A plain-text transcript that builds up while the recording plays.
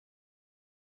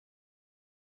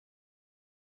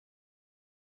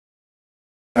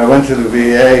I went to the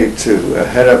VA to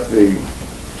head up the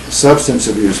substance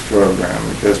abuse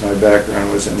program because my background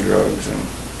was in drugs. And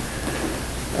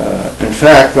in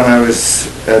fact, when I was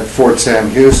at Fort Sam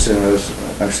Houston,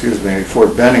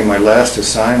 Fort Benning, my last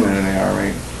assignment in the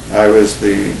Army, I was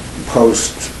the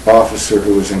post officer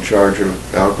who was in charge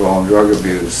of alcohol and drug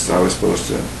abuse. I was supposed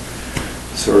to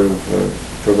sort of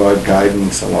provide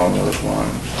guidance along those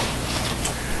lines.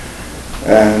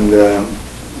 And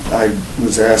I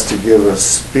was asked to give a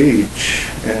speech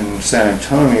in San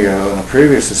Antonio in a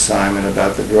previous assignment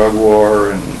about the drug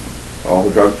war and all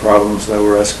the drug problems that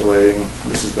were escalating.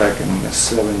 This is back in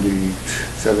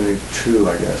 72,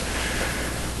 I guess.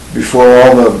 Before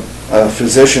all the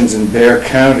physicians in Bexar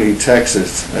County,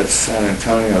 Texas, that's San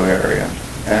Antonio area.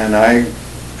 And I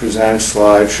presented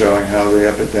slides showing how the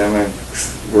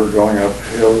epidemics were going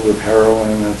uphill with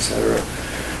heroin, etc.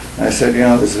 And I said, you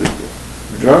know, there's a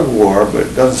drug war, but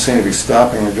it doesn't seem to be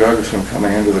stopping the drugs from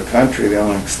coming into the country. They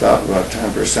only stop about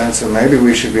 10%, so maybe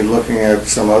we should be looking at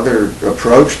some other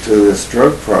approach to this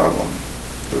drug problem.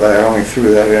 But I only threw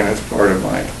that in as part of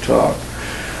my talk.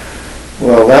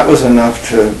 Well, that was enough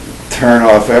to turn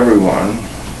off everyone.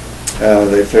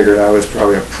 They figured I was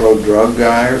probably a pro-drug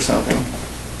guy or something,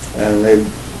 and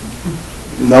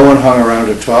no one hung around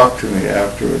to talk to me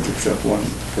afterwards except one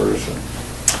person.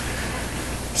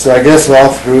 So I guess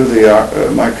all through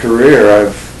my career,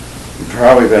 I've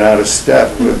probably been out of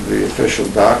step with the official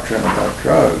doctrine about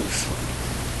drugs.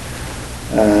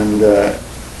 And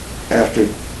after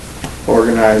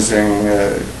organizing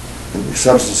the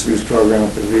substance abuse program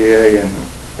at the VA and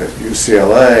at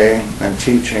UCLA, and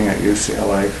teaching at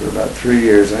UCLA for about 3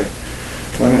 years, I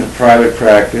went into private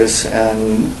practice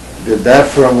and did that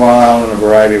for a while in a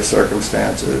variety of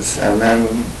circumstances, and then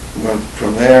went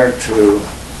from there to,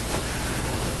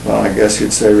 well, I guess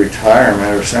you'd say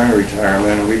retirement or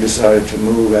semi-retirement, and we decided to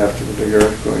move after the big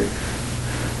earthquake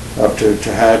up to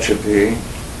Tehachapi, a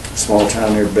small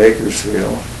town near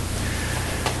Bakersfield.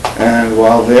 And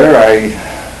while there, I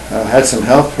had some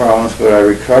health problems, but I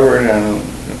recovered, and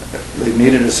they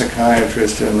needed a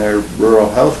psychiatrist in their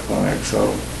rural health clinic.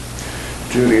 So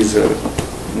Judy's a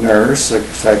nurse, a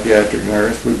psychiatric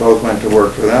nurse. We both went to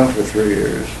work for them for 3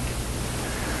 years.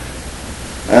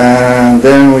 And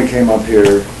then we came up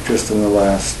here just in the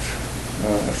last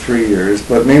 3 years.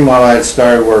 But meanwhile, I had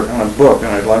started work on a book,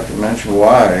 and I'd like to mention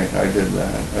why I did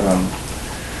that.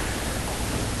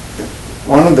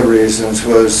 One of the reasons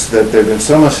was that there had been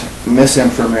so much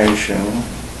misinformation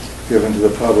given to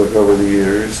the public over the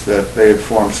years that they had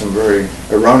formed some very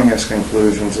erroneous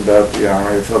conclusions about the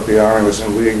Army. They thought the Army was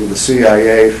in league with the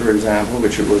CIA, for example,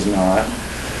 which it was not.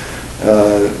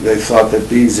 They thought that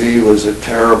BZ was a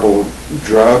terrible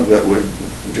drug that would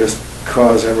just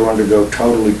cause everyone to go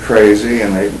totally crazy,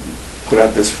 and they put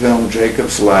out this film,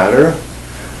 Jacob's Ladder,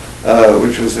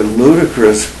 which was a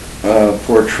ludicrous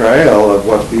portrayal of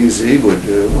what BZ would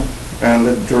do. And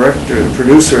the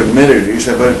producer admitted, he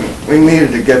said, but we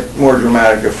needed to get more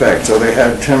dramatic effect. So they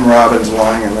had Tim Robbins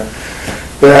lying in the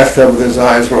bathtub with his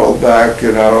eyes rolled back,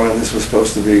 you know, and this was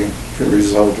supposed to be the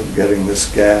result of getting this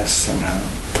gas somehow.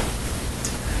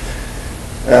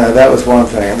 That was one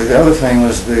thing. The other thing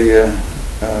was the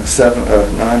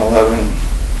 9/11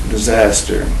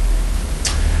 disaster,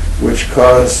 which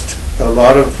caused a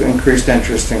lot of increased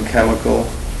interest in chemical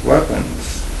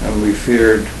weapons. And we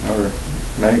feared, or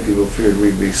many people feared,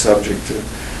 we'd be subject to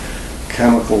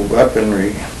chemical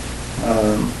weaponry.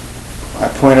 I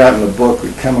point out in the book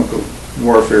that chemical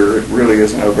warfare really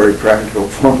isn't a very practical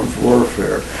form of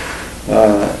warfare.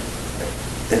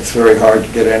 It's very hard to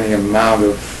get any amount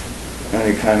of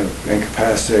any kind of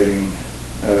incapacitating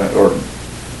or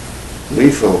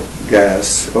lethal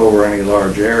gas over any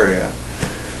large area.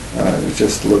 It's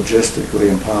just logistically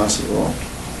impossible.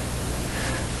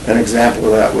 An example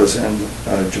of that was in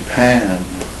Japan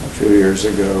a few years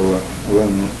ago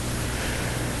when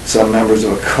some members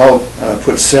of a cult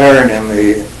put sarin in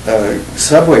the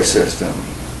subway system.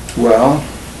 Well,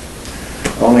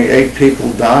 only 8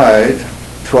 people died,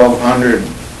 1,200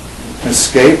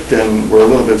 escaped and were a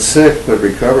little bit sick but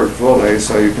recovered fully,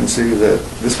 so you can see that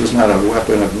this was not a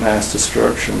weapon of mass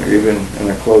destruction, even in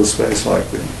a closed space like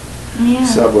the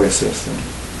subway system.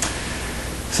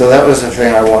 So that was the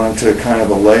thing I wanted to kind of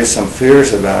allay some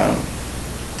fears about.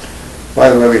 By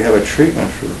the way, we have a treatment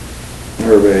for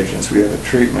nerve agents. We have a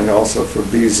treatment also for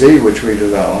BZ, which we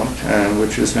developed, and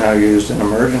which is now used in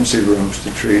emergency rooms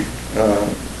to treat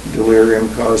delirium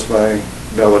caused by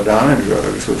belladonna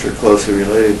drugs, which are closely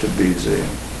related to BZ.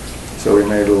 So we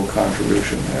made a little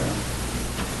contribution there.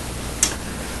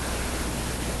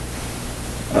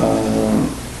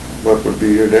 What would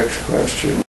be your next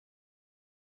question?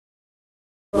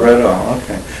 red oil,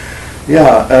 okay.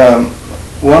 Yeah,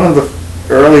 one of the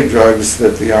early drugs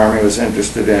that the Army was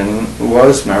interested in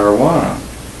was marijuana.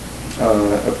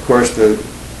 Of course, the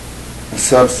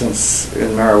substance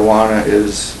in marijuana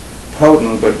is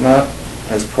potent, but not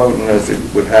as potent as it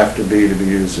would have to be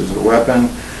used as a weapon.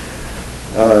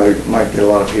 It might get a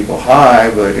lot of people high,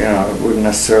 but it wouldn't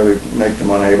necessarily make them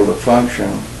unable to function.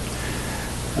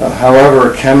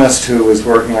 However, a chemist who was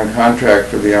working on contract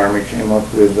for the Army came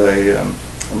up with a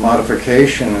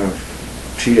modification of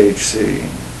THC.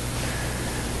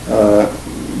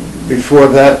 Before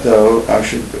that, though, I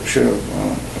should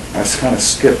have I kind of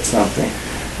skipped something.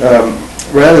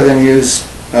 Rather than use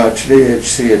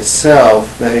THC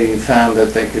itself, they found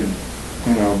that they could,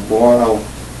 boil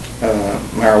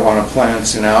marijuana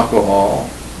plants in alcohol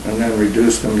and then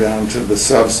reduce them down to the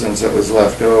substance that was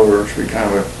left over, which would be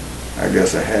kind of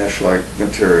a hash-like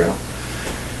material.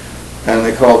 And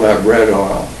they called that red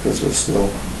oil because it was still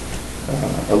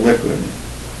a liquid.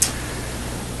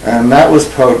 And that was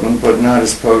potent, but not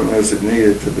as potent as it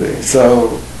needed to be.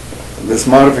 So this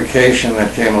modification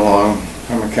that came along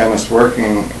from a chemist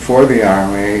working for the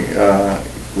Army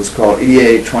was called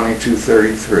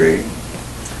EA-2233.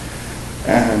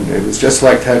 And it was just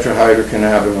like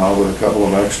tetrahydrocannabinol with a couple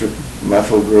of extra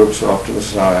methyl groups off to the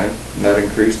side. And that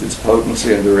increased its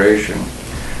potency and duration.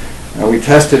 And I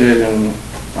tested it in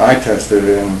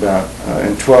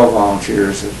in 12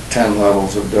 volunteers at 10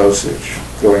 levels of dosage,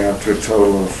 going up to a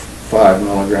total of 5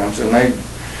 milligrams. And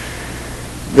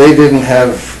they didn't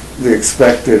have the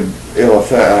expected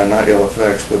not ill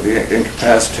effects, but the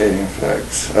incapacitating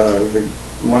effects. The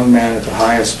one man at the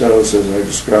highest dose, as I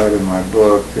described in my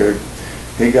book,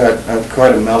 he got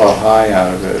quite a mellow high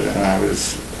out of it, and I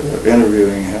was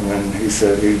interviewing him, and he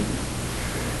said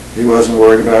he wasn't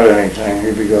worried about anything.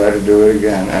 He'd be glad to do it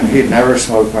again. And he'd never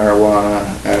smoked marijuana,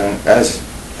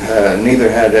 and neither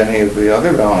had any of the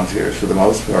other volunteers for the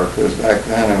most part, because back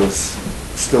then it was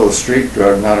still a street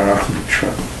drug, not an army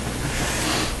drug.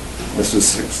 This was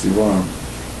 61.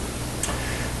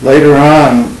 Later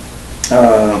on,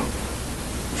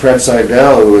 Fred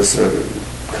Seidel, who was a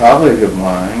colleague of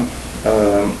mine,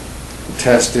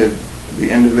 tested the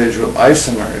individual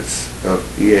isomers of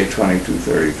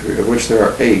EA-2233, of which there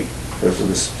are 8 because of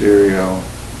the stereo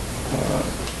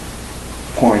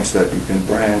points that you can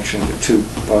branch into 2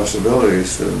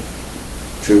 possibilities. So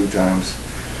 2 times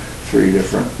 3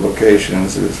 different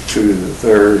locations is 2 to the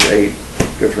third, 8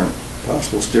 different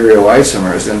possible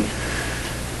stereoisomers, and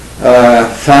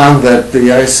found that the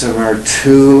isomer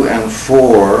 2 and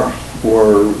 4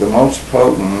 were the most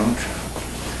potent,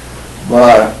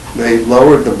 but they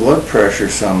lowered the blood pressure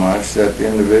so much that the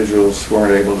individuals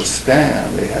weren't able to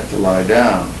stand. They had to lie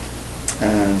down.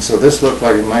 And so this looked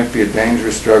like it might be a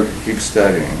dangerous drug to keep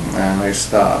studying, and they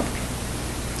stopped.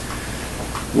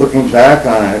 Looking back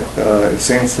on it, it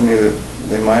seems to me that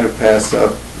they might have passed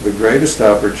up the greatest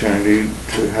opportunity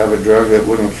to have a drug that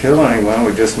wouldn't kill anyone,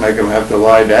 would just make them have to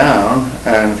lie down,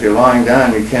 and if you're lying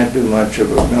down you can't do much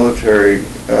of a military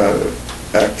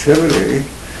activity,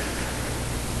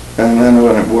 and then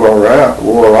when it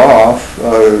wore off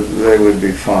they would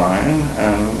be fine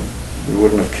and it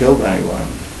wouldn't have killed anyone.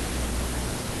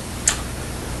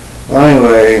 Well,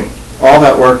 anyway, all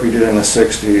that work we did in the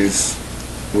 60s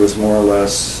was more or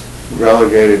less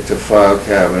relegated to file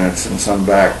cabinets in some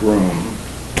back room.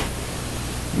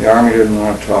 The Army didn't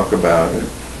want to talk about it.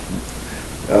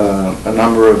 A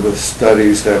number of the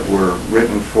studies that were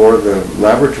written for the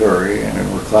laboratory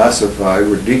and were classified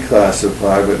were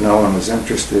declassified, but no one was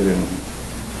interested in,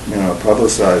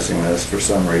 publicizing this for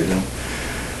some reason.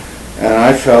 And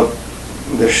I felt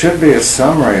there should be a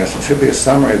summary. There should be a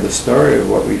summary of the story of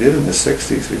what we did in the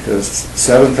 60s, because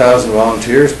 7,000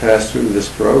 volunteers passed through this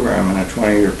program in a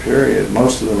 20-year period,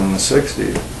 most of them in the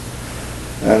 60s,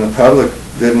 and the public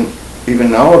didn't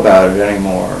even know about it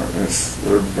anymore.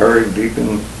 They're buried deep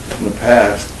in the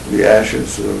past, the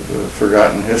ashes of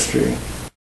forgotten history.